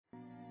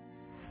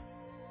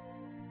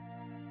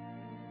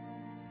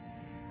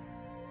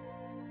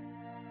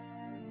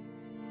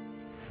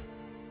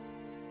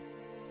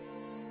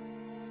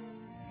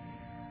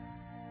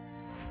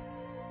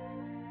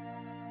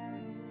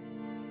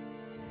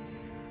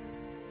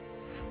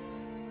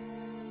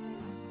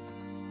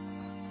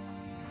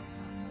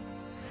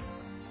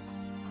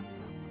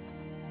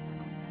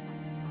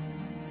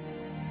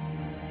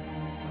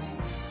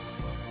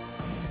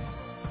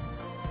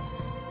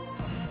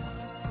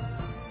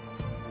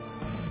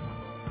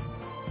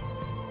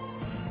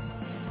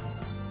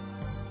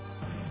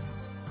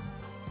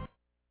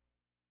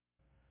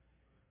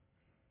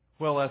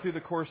Well, through the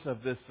course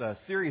of this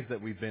series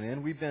that we've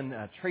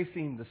been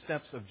tracing the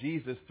steps of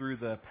Jesus through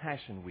the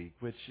Passion Week,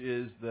 which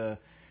is the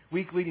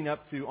week leading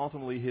up to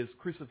ultimately His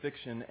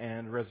crucifixion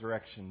and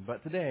resurrection.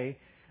 But today,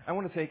 I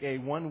want to take a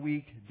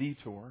one-week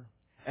detour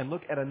and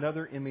look at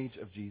another image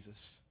of Jesus.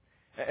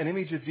 An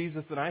image of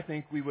Jesus that I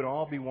think we would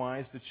all be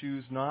wise to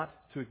choose not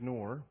to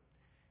ignore.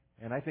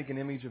 And I think an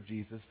image of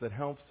Jesus that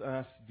helps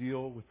us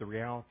deal with the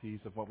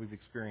realities of what we've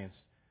experienced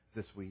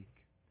this week.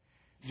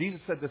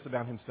 Jesus said this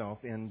about Himself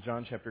in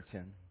John chapter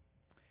 10.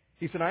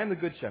 He said, "I am the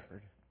good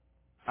shepherd.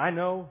 I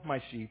know my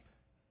sheep,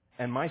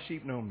 and my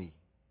sheep know me.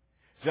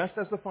 Just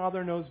as the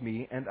Father knows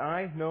me, and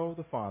I know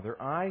the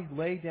Father, I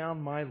lay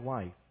down my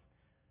life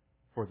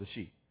for the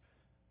sheep."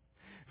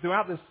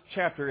 Throughout this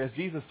chapter, as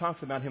Jesus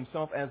talks about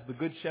Himself as the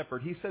good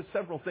shepherd, He says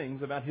several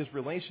things about His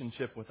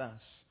relationship with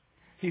us.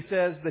 He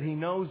says that He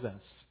knows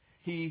us.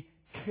 He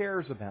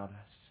cares about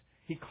us.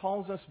 He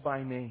calls us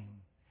by name.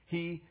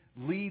 He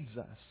leads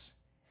us.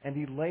 And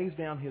He lays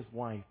down His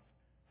life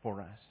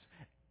for us.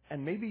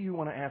 And maybe you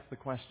want to ask the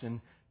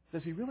question,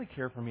 does He really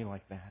care for me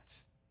like that?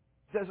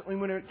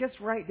 When it gets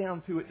right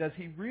down to it, does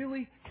He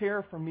really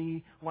care for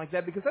me like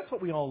that? Because that's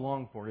what we all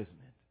long for, isn't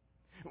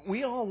it?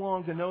 We all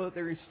long to know that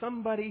there is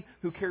somebody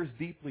who cares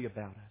deeply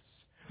about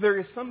us. There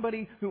is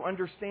somebody who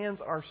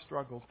understands our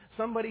struggles.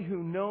 Somebody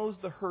who knows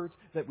the hurts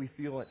that we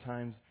feel at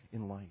times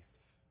in life.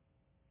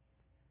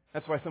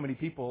 That's why so many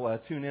people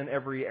tune in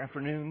every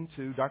afternoon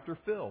to Dr.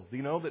 Phil. Do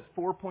you know that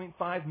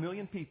 4.5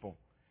 million people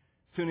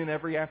tune in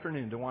every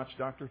afternoon to watch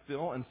Dr.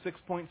 Phil, and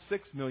 6.6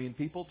 million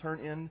people turn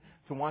in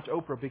to watch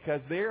Oprah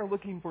because they are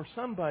looking for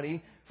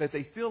somebody that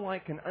they feel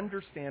like can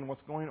understand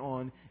what's going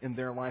on in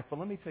their life. But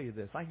let me tell you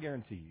this, I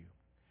guarantee you,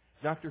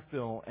 Dr.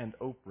 Phil and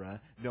Oprah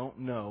don't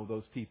know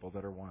those people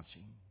that are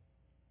watching.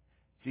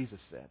 Jesus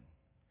said,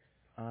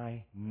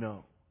 "I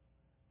know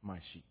my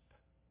sheep."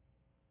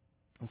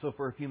 And so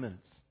for a few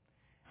minutes,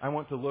 I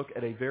want to look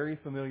at a very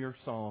familiar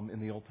psalm in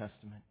the Old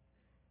Testament.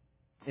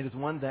 It is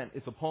one that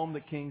it's a poem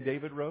that King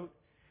David wrote.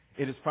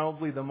 It is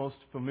probably the most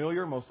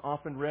familiar, most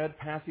often read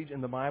passage in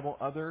the Bible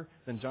other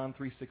than John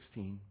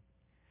 3:16.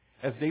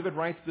 As David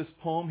writes this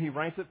poem, he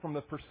writes it from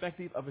the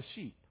perspective of a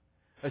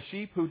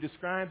sheep who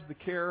describes the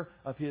care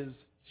of his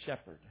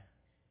shepherd.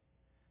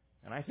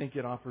 And I think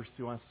it offers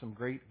to us some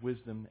great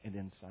wisdom and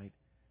insight.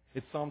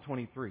 It's Psalm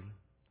 23.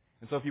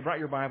 And so if you brought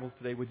your Bibles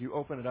today, would you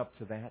open it up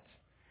to that?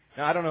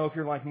 Now, I don't know if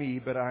you're like me,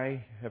 but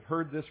I have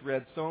heard this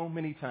read so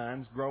many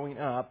times growing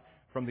up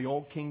from the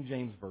old King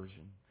James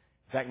Version.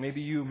 In fact,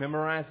 maybe you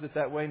memorized it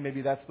that way.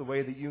 Maybe that's the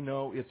way that you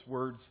know its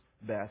words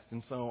best.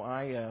 And so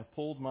I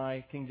pulled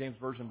my King James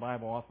Version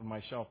Bible off of my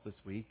shelf this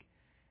week,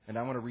 and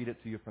I want to read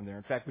it to you from there.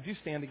 In fact, would you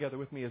stand together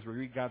with me as we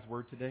read God's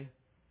Word today?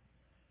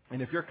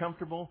 And if you're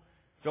comfortable,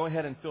 go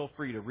ahead and feel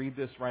free to read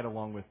this right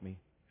along with me.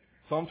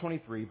 Psalm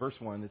 23,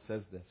 verse 1, it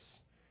says this: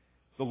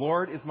 "The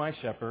Lord is my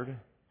shepherd,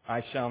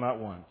 I shall not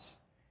want.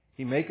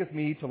 He maketh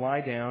me to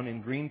lie down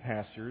in green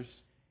pastures.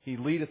 He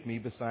leadeth me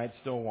beside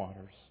still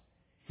waters.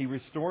 He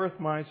restoreth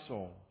my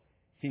soul.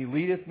 He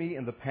leadeth me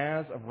in the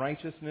paths of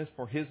righteousness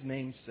for His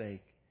name's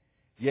sake.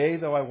 Yea,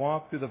 though I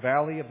walk through the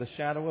valley of the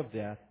shadow of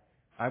death,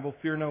 I will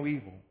fear no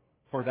evil,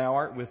 for Thou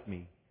art with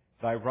me.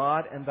 Thy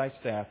rod and Thy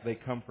staff, they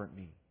comfort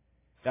me.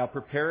 Thou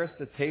preparest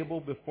a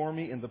table before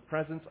me in the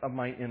presence of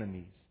my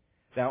enemies.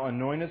 Thou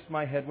anointest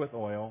my head with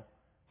oil.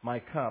 My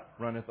cup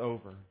runneth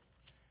over.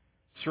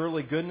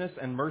 Surely goodness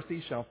and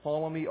mercy shall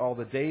follow me all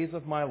the days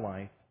of my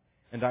life,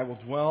 and I will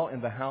dwell in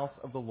the house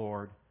of the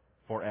Lord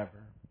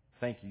forever."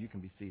 Thank you. You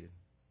can be seated.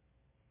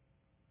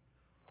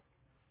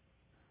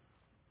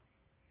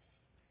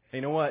 You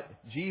know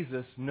what?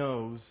 Jesus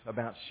knows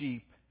about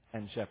sheep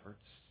and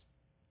shepherds.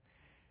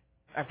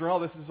 After all,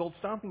 this is His old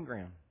stomping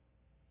ground.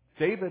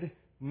 David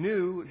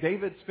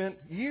spent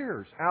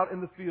years out in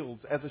the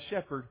fields as a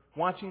shepherd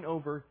watching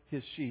over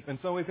his sheep. And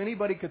so if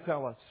anybody could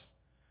tell us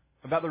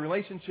about the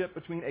relationship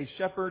between a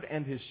shepherd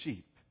and his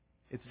sheep,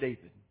 it's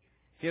David.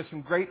 He has some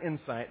great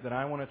insight that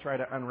I want to try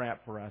to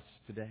unwrap for us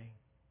today.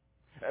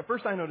 At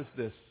first I noticed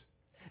this.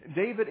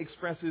 David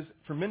expresses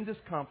tremendous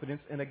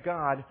confidence in a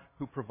God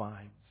who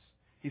provides.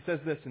 He says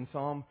this in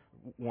Psalm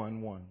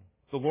 1:1.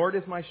 "The Lord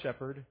is my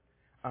shepherd,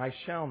 I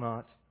shall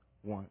not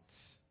want."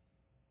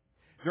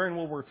 During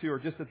World War II, or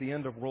just at the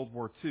end of World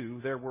War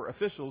II, there were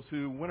officials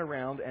who went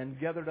around and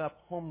gathered up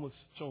homeless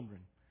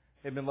children.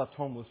 They'd been left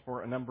homeless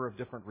for a number of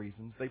different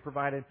reasons. They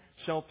provided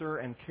shelter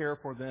and care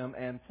for them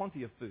and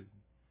plenty of food.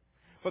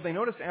 But they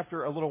noticed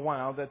after a little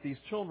while that these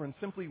children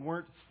simply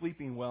weren't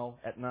sleeping well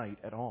at night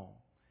at all.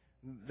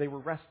 They were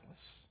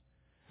restless.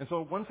 And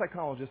so one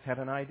psychologist had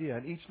an idea.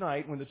 And each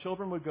night when the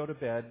children would go to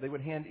bed, they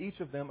would hand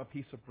each of them a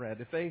piece of bread.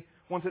 If they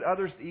wanted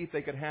others to eat,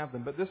 they could have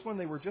them. But this one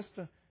they were just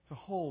to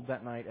hold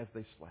that night as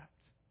they slept.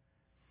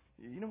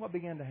 You know what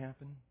began to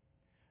happen?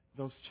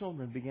 Those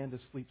children began to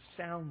sleep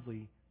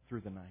soundly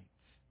through the night.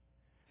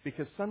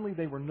 Because suddenly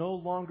they were no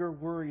longer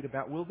worried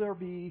about, will there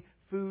be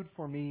food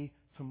for me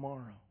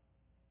tomorrow?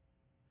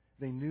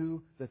 They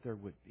knew that there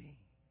would be.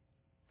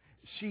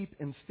 sheep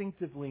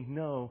instinctively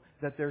know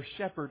that their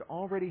shepherd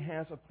already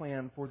has a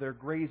plan for their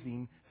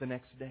grazing the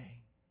next day.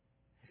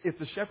 If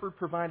the shepherd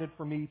provided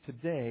for me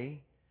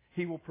today,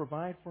 he will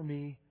provide for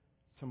me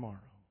tomorrow.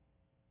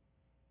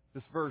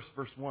 This verse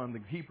 1, the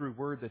Hebrew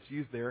word that's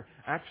used there,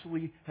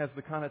 actually has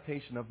the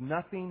connotation of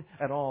nothing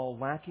at all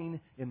lacking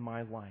in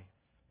my life.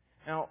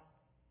 Now,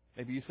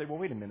 maybe you say, well,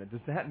 wait a minute.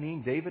 Does that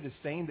mean David is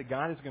saying that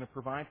God is going to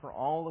provide for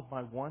all of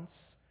my wants?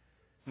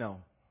 No,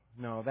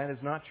 that is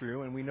not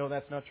true, and we know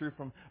that's not true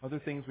from other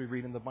things we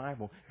read in the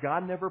Bible.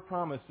 God never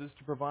promises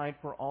to provide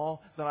for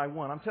all that I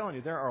want. I'm telling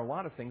you, there are a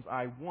lot of things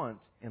I want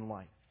in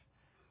life,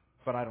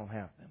 but I don't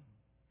have them.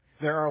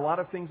 There are a lot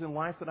of things in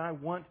life that I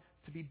want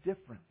to be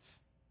different.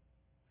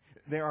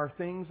 There are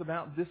things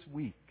about this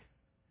week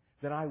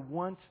that I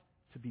want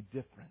to be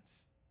different.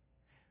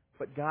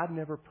 But God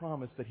never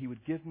promised that He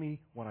would give me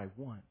what I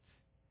want.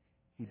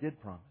 He did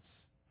promise,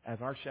 as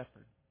our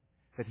shepherd,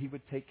 that He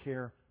would take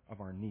care of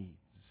our needs.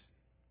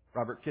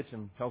 Robert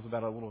Kitchen tells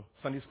about a little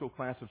Sunday school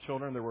class of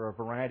children. There were a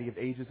variety of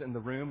ages in the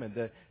room, and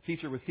the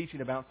teacher was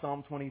teaching about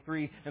Psalm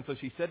 23. And so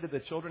she said to the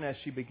children as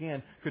she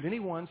began, could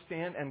anyone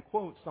stand and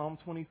quote Psalm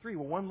 23?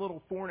 Well, one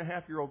little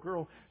 4.5-year-old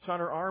girl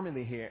shot her arm in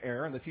the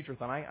air, and the teacher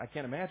thought, I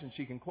can't imagine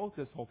she can quote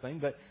this whole thing.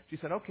 But she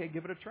said, okay,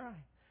 give it a try.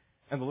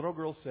 And the little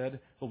girl said,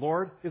 the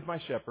Lord is my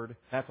shepherd.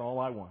 That's all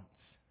I want.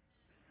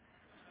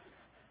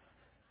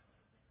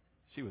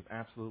 She was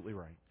absolutely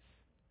right.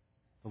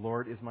 The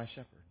Lord is my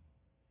shepherd.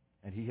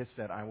 And He has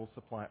said, I will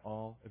supply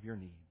all of your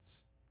needs.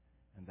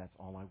 And that's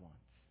all I want.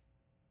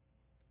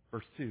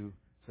 Verse 2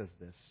 says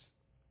this.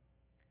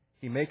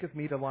 He maketh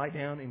me to lie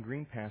down in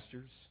green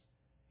pastures.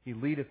 He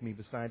leadeth me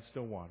beside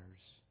still waters.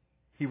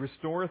 He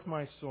restoreth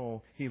my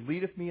soul. He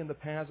leadeth me in the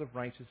paths of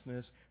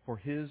righteousness for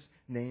His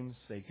name's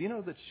sake. Do you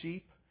know that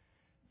sheep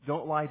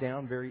don't lie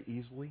down very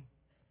easily?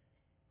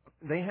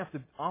 They have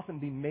to often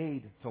be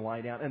made to lie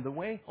down. And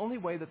the only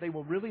way that they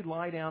will really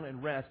lie down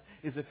and rest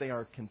is if they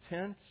are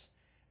content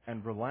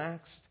and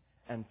relaxed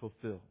and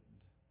fulfilled.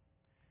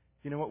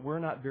 You know what? We're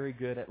not very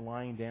good at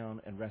lying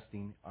down and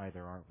resting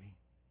either, are we?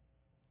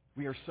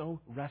 We are so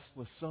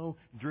restless, so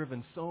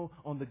driven, so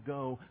on the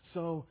go,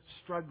 so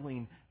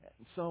struggling,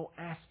 so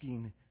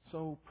asking,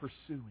 so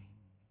pursuing.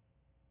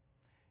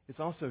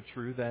 It's also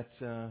true that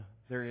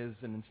there is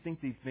an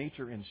instinctive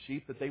nature in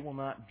sheep that they will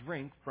not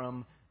drink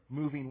from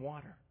moving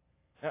water.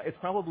 Now, it's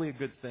probably a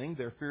good thing.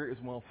 Their fear is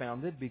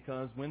well-founded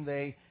because when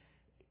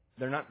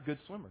they're not good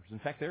swimmers. In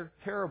fact, they're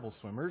terrible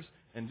swimmers.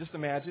 And just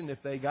imagine if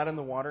they got in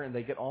the water and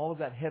they get all of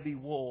that heavy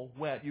wool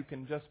wet, you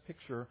can just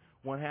picture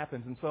what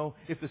happens. And so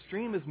if the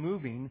stream is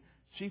moving,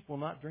 sheep will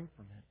not drink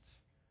from it.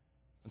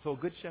 And so a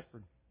good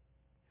shepherd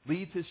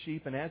leads his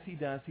sheep, and as he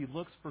does, he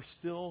looks for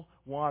still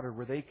water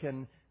where they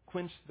can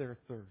quench their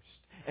thirst.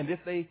 And if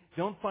they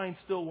don't find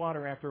still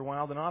water after a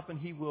while, then often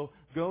he will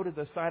go to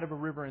the side of a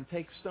river and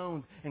take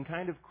stones and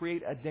kind of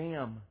create a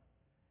dam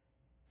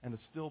and a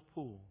still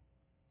pool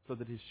so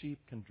that his sheep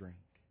can drink.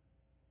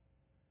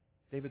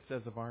 David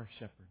says of our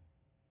shepherd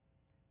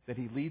that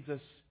he leads us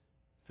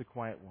to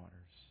quiet waters.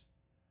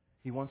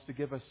 He wants to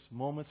give us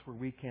moments where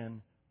we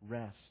can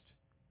rest,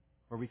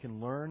 where we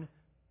can learn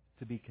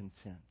to be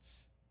content,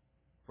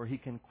 where He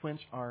can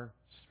quench our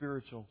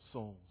spiritual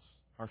souls,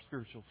 our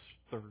spiritual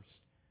thirst,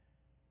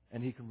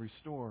 and He can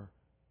restore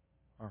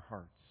our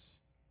hearts.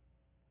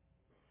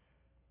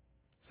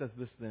 It says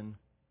this then,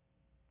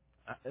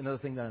 another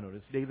thing that I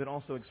noticed, David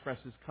also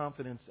expresses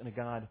confidence in a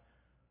God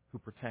who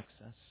protects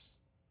us.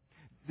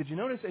 Did you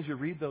notice as you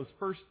read those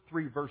first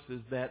 3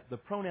 verses that the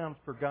pronoun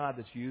for God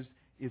that's used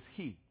is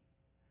He?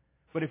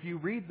 But if you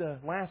read the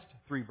last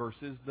 3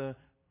 verses, the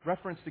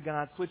reference to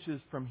God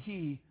switches from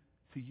He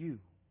to you.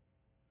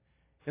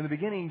 In the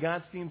beginning,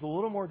 God seems a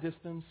little more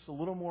distant, a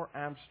little more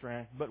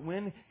abstract, but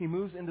when He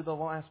moves into the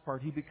last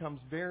part, He becomes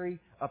very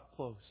up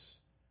close,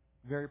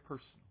 very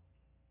personal.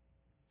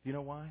 Do you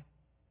know why?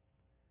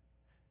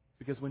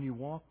 Because when you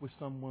walk with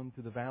someone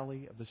through the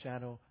valley of the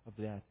shadow of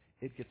death,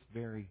 it gets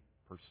very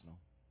personal.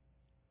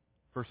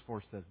 Verse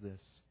 4 says this,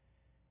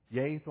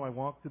 Yea, though I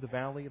walk through the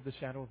valley of the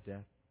shadow of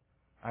death,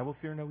 I will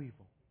fear no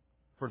evil,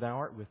 for Thou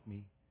art with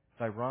me.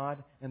 Thy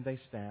rod and Thy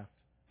staff,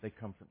 they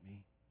comfort me.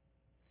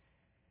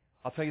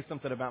 I'll tell you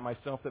something about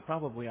myself that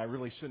probably I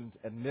really shouldn't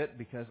admit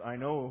because I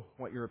know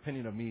what your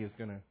opinion of me is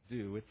going to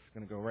do. It's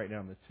going to go right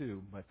down the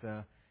tube.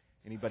 But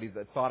anybody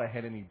that thought I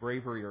had any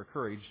bravery or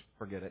courage,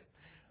 forget it.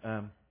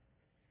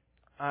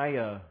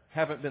 I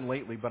haven't been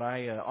lately, but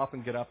I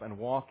often get up and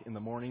walk in the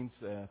mornings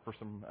for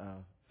some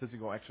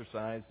physical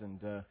exercise.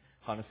 And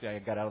honestly, I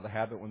got out of the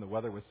habit when the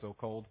weather was so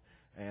cold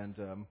and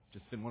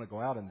just didn't want to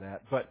go out in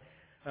that. But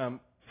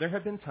there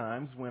have been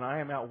times when I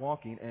am out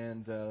walking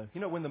and,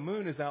 when the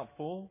moon is out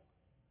full,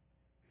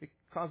 it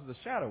causes a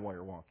shadow while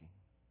you're walking.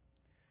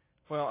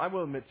 Well, I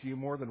will admit to you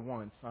more than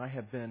once, I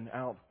have been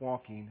out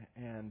walking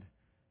and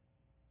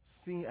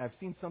I've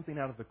seen something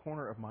out of the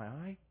corner of my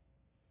eye,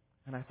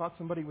 and I thought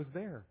somebody was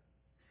there.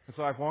 And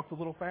so I've walked a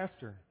little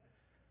faster.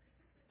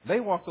 They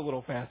walked a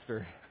little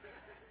faster.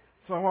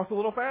 So I walked a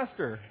little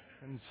faster.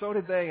 And so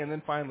did they. And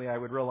then finally I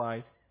would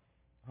realize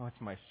Oh,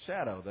 it's my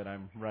shadow that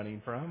I'm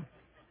running from.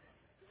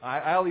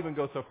 I'll even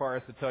go so far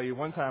as to tell you,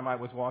 one time I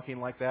was walking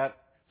like that,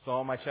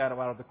 saw my shadow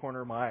out of the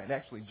corner of my eye, and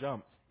actually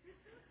jumped.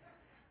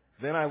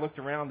 Then I looked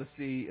around to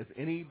see, is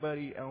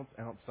anybody else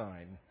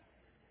outside?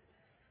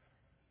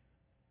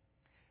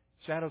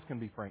 Shadows can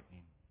be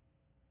frightening,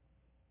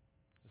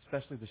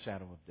 especially the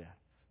shadow of death.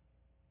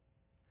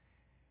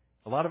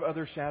 A lot of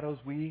other shadows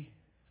we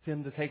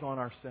tend to take on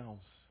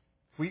ourselves.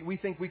 We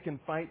think we can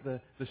fight the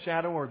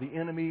shadow or the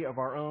enemy of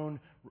our own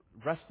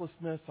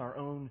restlessness, our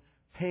own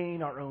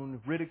pain, our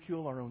own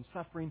ridicule, our own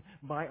suffering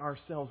by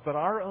ourselves. But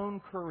our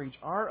own courage,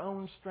 our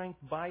own strength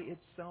by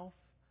itself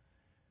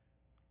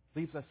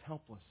leaves us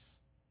helpless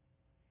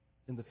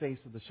in the face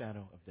of the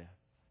shadow of death.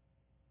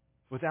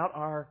 Without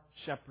our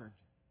shepherd,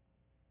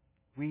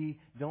 we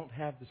don't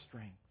have the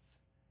strength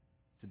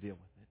to deal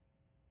with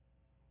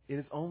it. It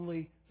is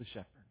only the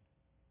shepherd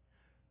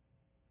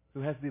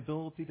who has the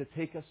ability to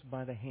take us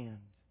by the hand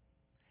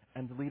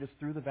and to lead us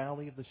through the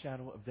valley of the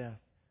shadow of death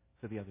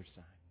to the other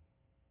side.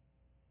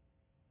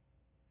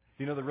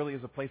 You know, there really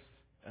is a place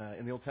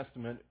in the Old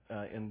Testament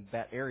in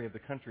that area of the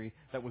country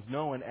that was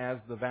known as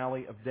the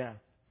Valley of Death.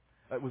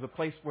 It was a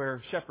place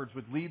where shepherds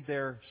would lead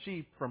their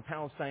sheep from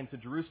Palestine to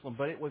Jerusalem,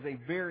 but it was a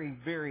very,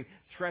 very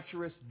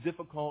treacherous,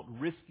 difficult,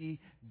 risky,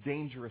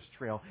 dangerous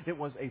trail. It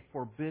was a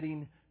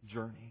forbidding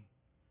journey.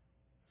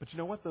 But you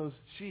know what? Those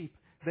sheep,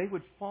 they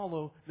would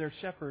follow their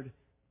shepherd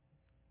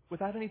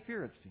without any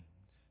fear, it seemed.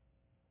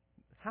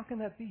 How can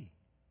that be?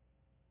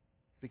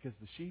 Because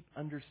the sheep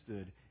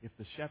understood if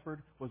the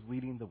shepherd was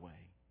leading the way,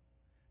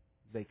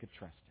 they could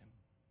trust him.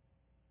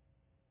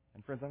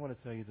 And friends, I want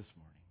to tell you this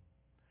morning,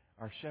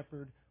 our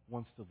shepherd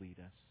wants to lead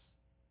us,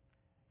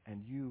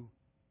 and you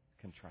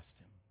can trust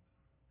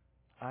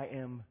him. I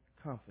am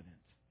confident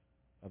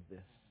of this.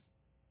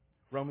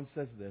 Romans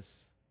says this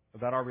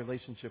about our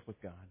relationship with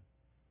God.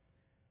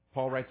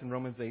 Paul writes in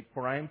Romans 8,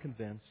 "For I am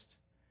convinced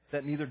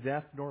that neither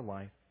death nor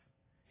life,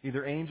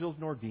 neither angels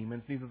nor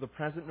demons, neither the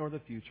present nor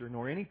the future,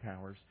 nor any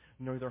powers,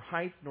 neither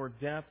height nor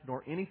depth,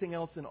 nor anything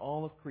else in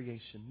all of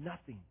creation,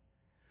 nothing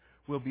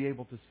will be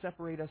able to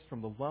separate us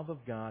from the love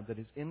of God that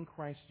is in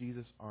Christ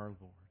Jesus our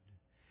Lord."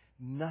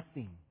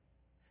 Nothing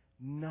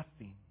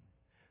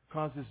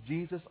causes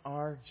Jesus,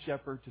 our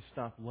shepherd, to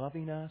stop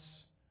loving us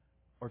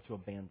or to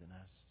abandon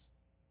us.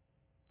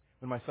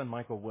 When my son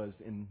Michael was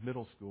in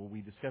middle school,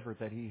 we discovered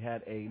that he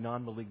had a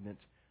non-malignant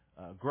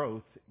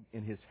growth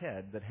in his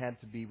head that had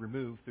to be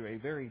removed through a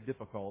very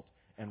difficult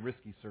and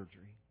risky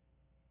surgery.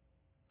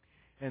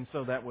 And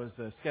so that was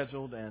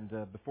scheduled,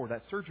 and before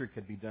that surgery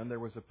could be done, there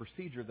was a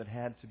procedure that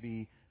had to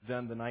be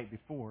done the night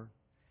before.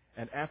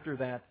 And after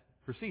that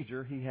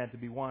procedure, he had to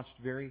be watched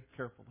very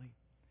carefully.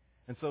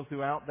 And so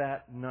throughout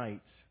that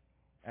night,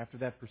 after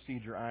that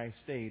procedure, I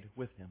stayed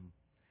with him.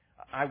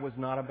 I was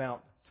not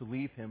about to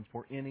leave him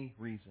for any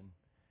reason.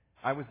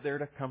 I was there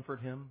to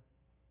comfort him.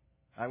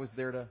 I was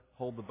there to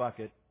hold the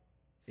bucket,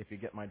 if you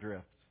get my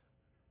drift.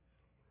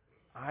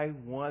 I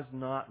was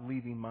not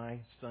leaving my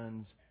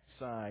son's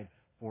side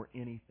for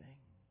anything.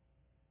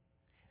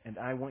 And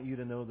I want you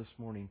to know this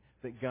morning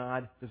that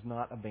God does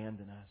not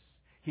abandon us.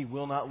 He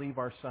will not leave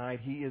our side.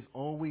 He is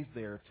always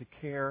there to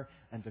care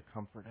and to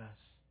comfort us.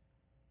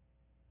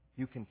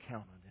 You can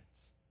count on it.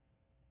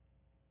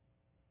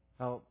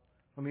 Now,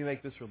 let me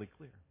make this really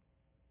clear.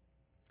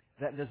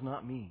 That does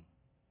not mean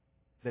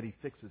that He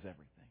fixes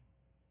everything.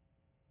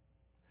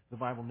 The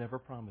Bible never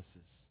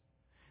promises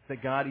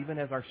that God, even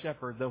as our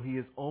shepherd, though He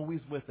is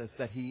always with us,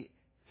 that He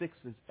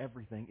fixes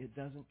everything. It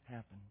doesn't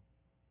happen.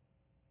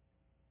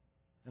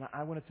 And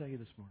I want to tell you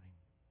this morning,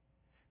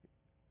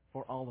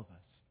 for all of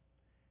us,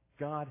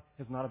 God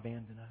has not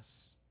abandoned us.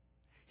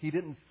 He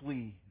didn't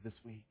flee this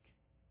week.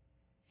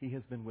 He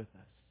has been with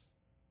us.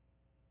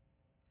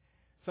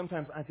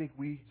 Sometimes I think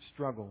we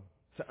struggle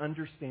to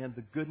understand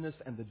the goodness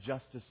and the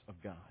justice of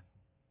God.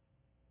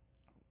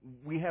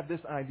 We have this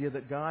idea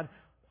that God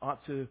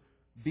ought to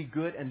be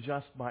good and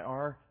just by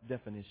our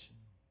definition.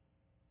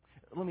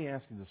 Let me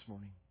ask you this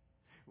morning,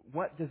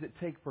 what does it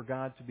take for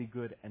God to be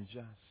good and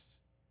just?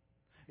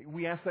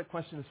 We ask that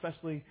question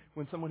especially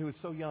when someone who is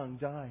so young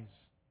dies.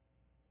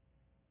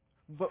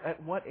 But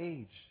at what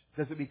age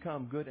does it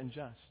become good and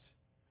just?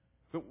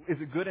 Is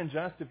it good and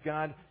just if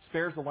God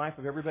spares the life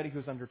of everybody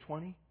who's under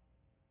 20?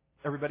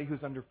 Everybody who's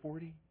under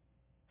 40?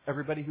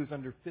 Everybody who's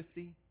under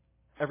 50?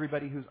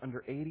 Everybody who's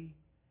under 80?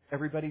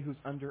 Everybody who's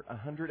under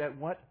 100? At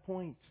what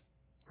point?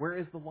 Where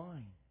is the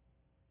line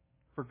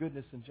for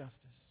goodness and justice?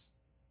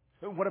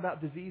 What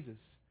about diseases?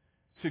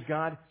 Should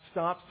God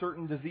stop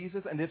certain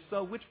diseases? And if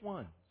so, which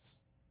ones?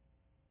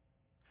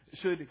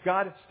 Should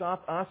God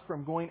stop us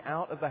from going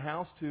out of the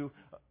house to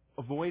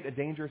avoid a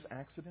dangerous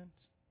accident?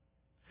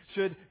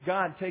 Should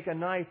God take a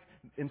knife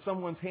in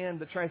someone's hand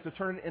that tries to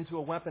turn it into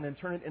a weapon and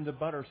turn it into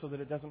butter so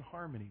that it doesn't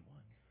harm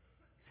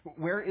anyone?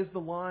 Where is the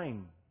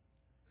line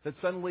that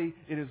suddenly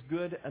it is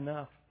good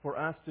enough for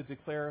us to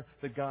declare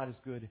that God is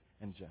good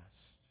and just?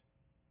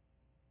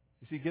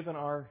 You see, given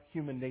our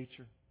human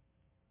nature,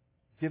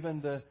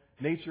 given the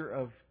nature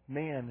of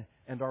man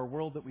and our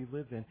world that we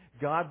live in,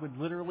 God would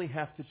literally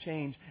have to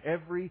change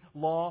every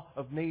law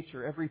of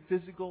nature, every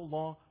physical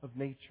law of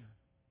nature,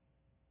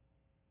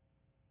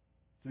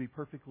 to be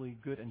perfectly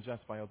good and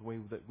just by the way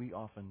that we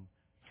often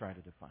try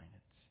to define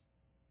it.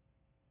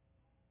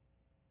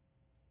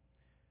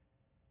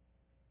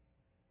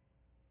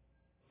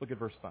 Look at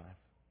verse 5.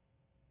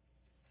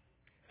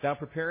 Thou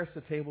preparest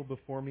a table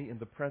before me in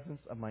the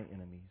presence of my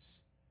enemies.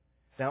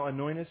 Thou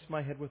anointest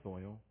my head with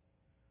oil.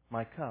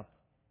 My cup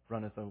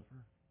runneth over.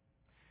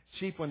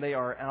 Sheep, when they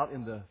are out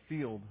in the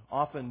field,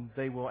 often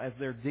they will, as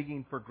they're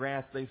digging for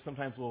grass, they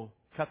sometimes will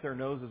cut their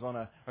noses on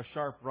a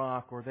sharp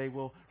rock, or they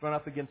will run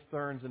up against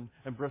thorns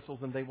and bristles,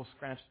 and they will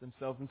scratch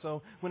themselves. And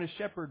so when a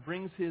shepherd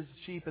brings his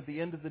sheep at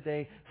the end of the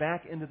day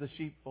back into the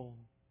sheepfold,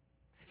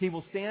 he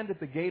will stand at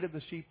the gate of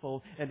the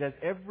sheepfold, and as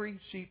every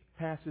sheep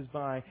passes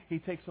by, he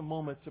takes a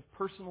moment to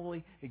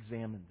personally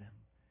examine them,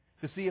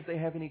 to see if they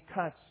have any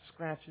cuts,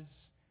 scratches.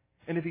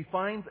 And if he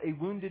finds a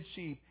wounded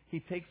sheep, he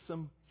takes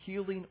some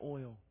healing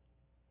oil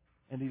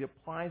and he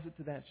applies it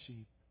to that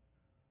sheep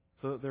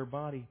so that their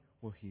body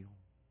will heal.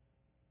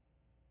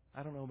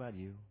 I don't know about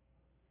you,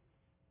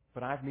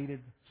 but I've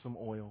needed some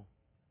oil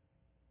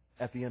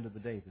at the end of the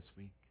day this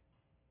week.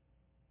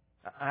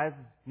 I've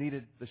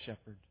needed the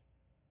shepherd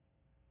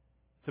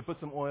to put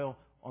some oil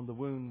on the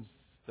wounds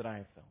that I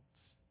have felt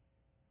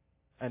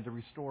and to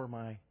restore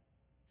my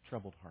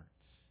troubled hearts.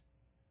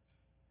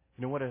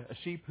 You know what? A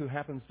sheep who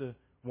happens to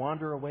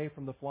wander away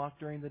from the flock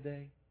during the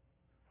day,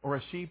 or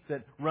a sheep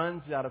that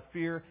runs out of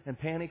fear and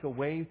panic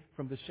away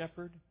from the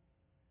shepherd,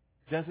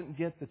 doesn't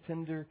get the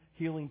tender,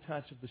 healing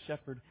touch of the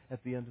shepherd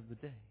at the end of the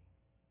day.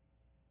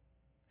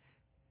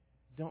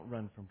 Don't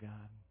run from God.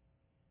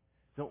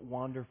 Don't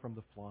wander from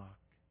the flock.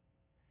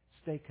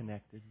 Stay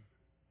connected.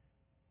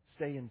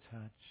 Stay in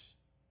touch.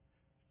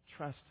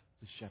 Trust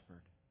the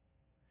shepherd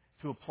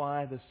to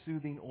apply the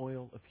soothing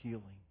oil of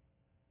healing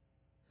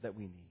that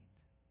we need.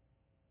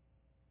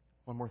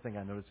 One more thing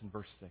I noticed in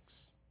verse 6.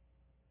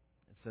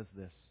 It says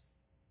this.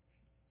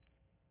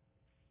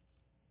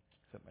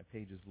 Except my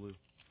page is blue.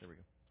 There we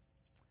go.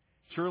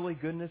 Surely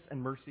goodness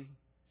and mercy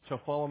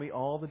shall follow me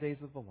all the days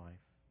of the life,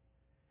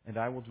 and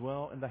I will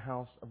dwell in the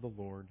house of the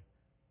Lord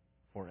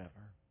forever.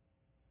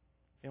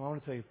 And I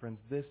want to tell you, friends,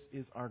 this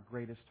is our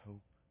greatest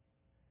hope,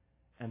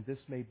 and this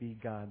may be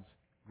God's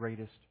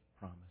greatest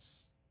promise.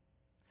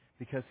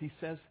 Because He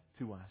says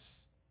to us,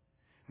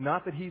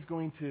 not that He's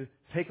going to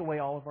take away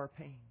all of our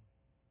pain,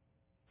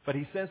 but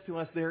He says to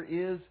us there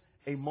is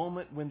a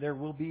moment when there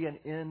will be an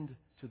end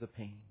to the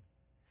pain.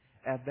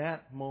 At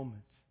that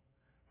moment,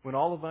 when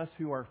all of us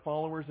who are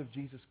followers of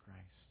Jesus Christ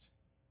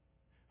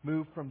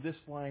move from this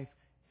life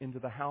into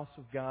the house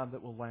of God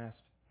that will last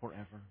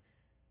forever.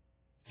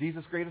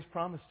 Jesus' greatest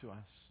promise to us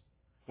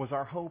was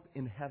our hope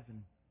in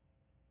heaven.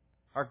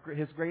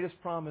 His greatest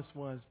promise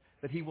was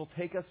that He will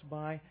take us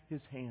by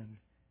His hand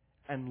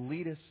and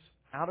lead us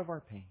out of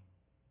our pain,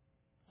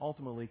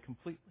 ultimately,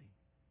 completely.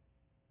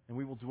 And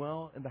we will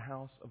dwell in the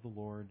house of the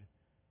Lord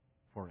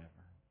forever.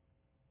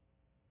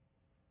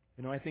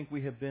 You know, I think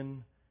we have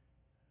been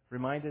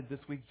reminded this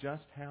week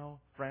just how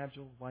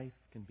fragile life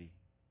can be.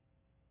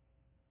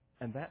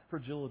 And that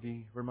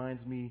fragility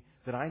reminds me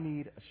that I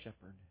need a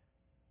shepherd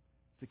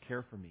to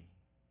care for me.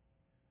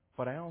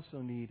 But I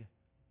also need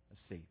a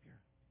Savior.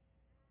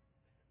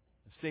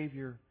 A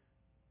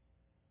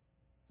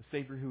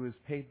Savior who has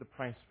paid the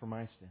price for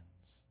my sins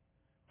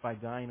by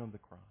dying on the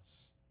cross.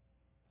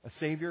 A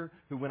Savior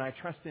who, when I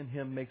trust in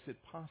Him, makes it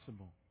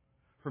possible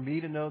for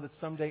me to know that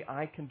someday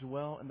I can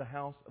dwell in the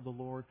house of the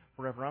Lord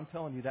forever. I'm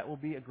telling you, that will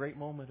be a great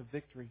moment of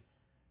victory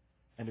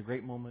and a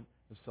great moment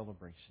of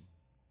celebration.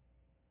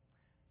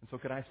 And so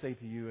could I say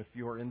to you, if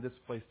you are in this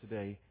place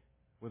today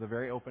with a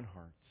very open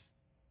heart,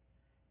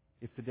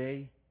 if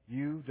today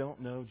you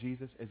don't know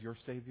Jesus as your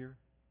Savior,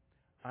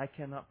 I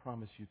cannot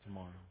promise you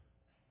tomorrow.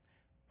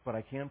 But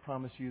I can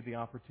promise you the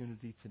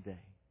opportunity today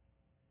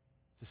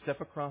to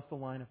step across the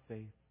line of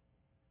faith,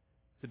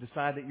 to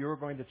decide that you're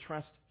going to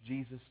trust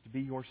Jesus to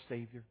be your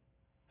Savior,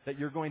 that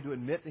you're going to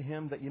admit to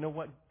Him that, you know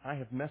what, I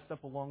have messed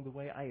up along the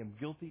way, I am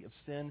guilty of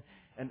sin,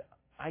 and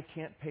I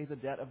can't pay the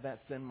debt of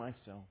that sin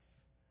myself.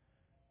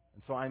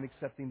 And so I'm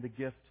accepting the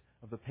gift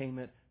of the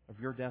payment of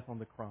your death on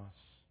the cross.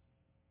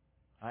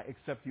 I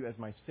accept you as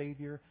my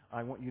Savior.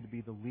 I want you to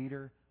be the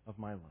leader of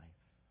my life.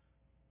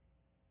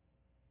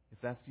 If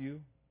that's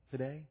you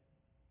today,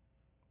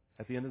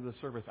 at the end of the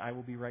service, I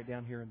will be right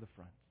down here in the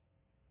front.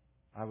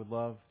 I would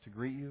love to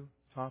greet you,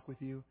 talk with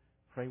you,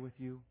 pray with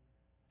you,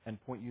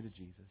 and point you to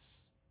Jesus.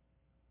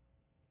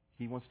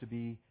 He wants to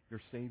be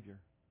your Savior,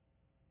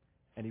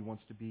 and He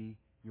wants to be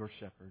your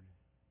shepherd.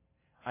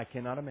 I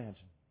cannot imagine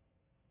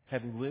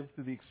having lived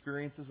through the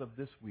experiences of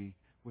this week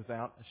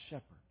without a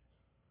shepherd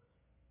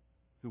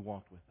who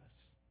walked with us.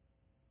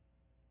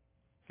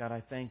 God,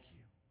 I thank you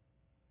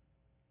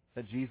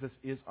that Jesus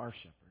is our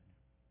shepherd.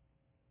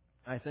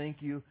 I thank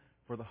you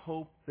for the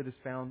hope that is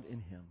found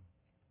in Him.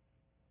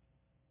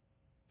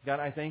 God,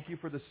 I thank you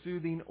for the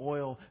soothing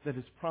oil that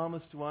is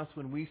promised to us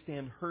when we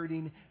stand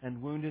hurting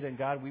and wounded. And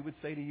God, we would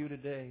say to you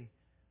today,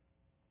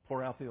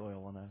 pour out the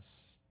oil on us.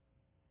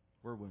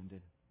 were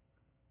wounded.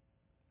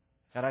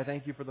 God, I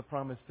thank you for the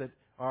promise that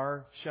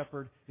our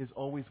shepherd is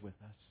always with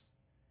us.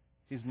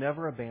 He's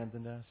never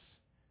abandoned us.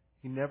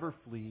 He never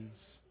flees.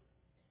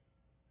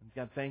 And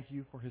God, thank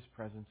you for His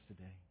presence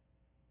today.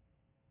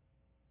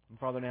 And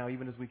Father, now,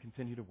 even as we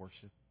continue to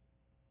worship,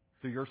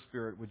 through your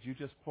Spirit, would you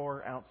just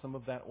pour out some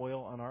of that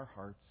oil on our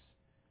hearts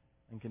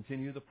and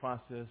continue the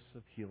process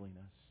of healing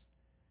us?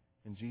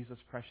 In Jesus'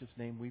 precious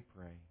name we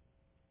pray.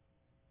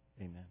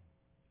 Amen.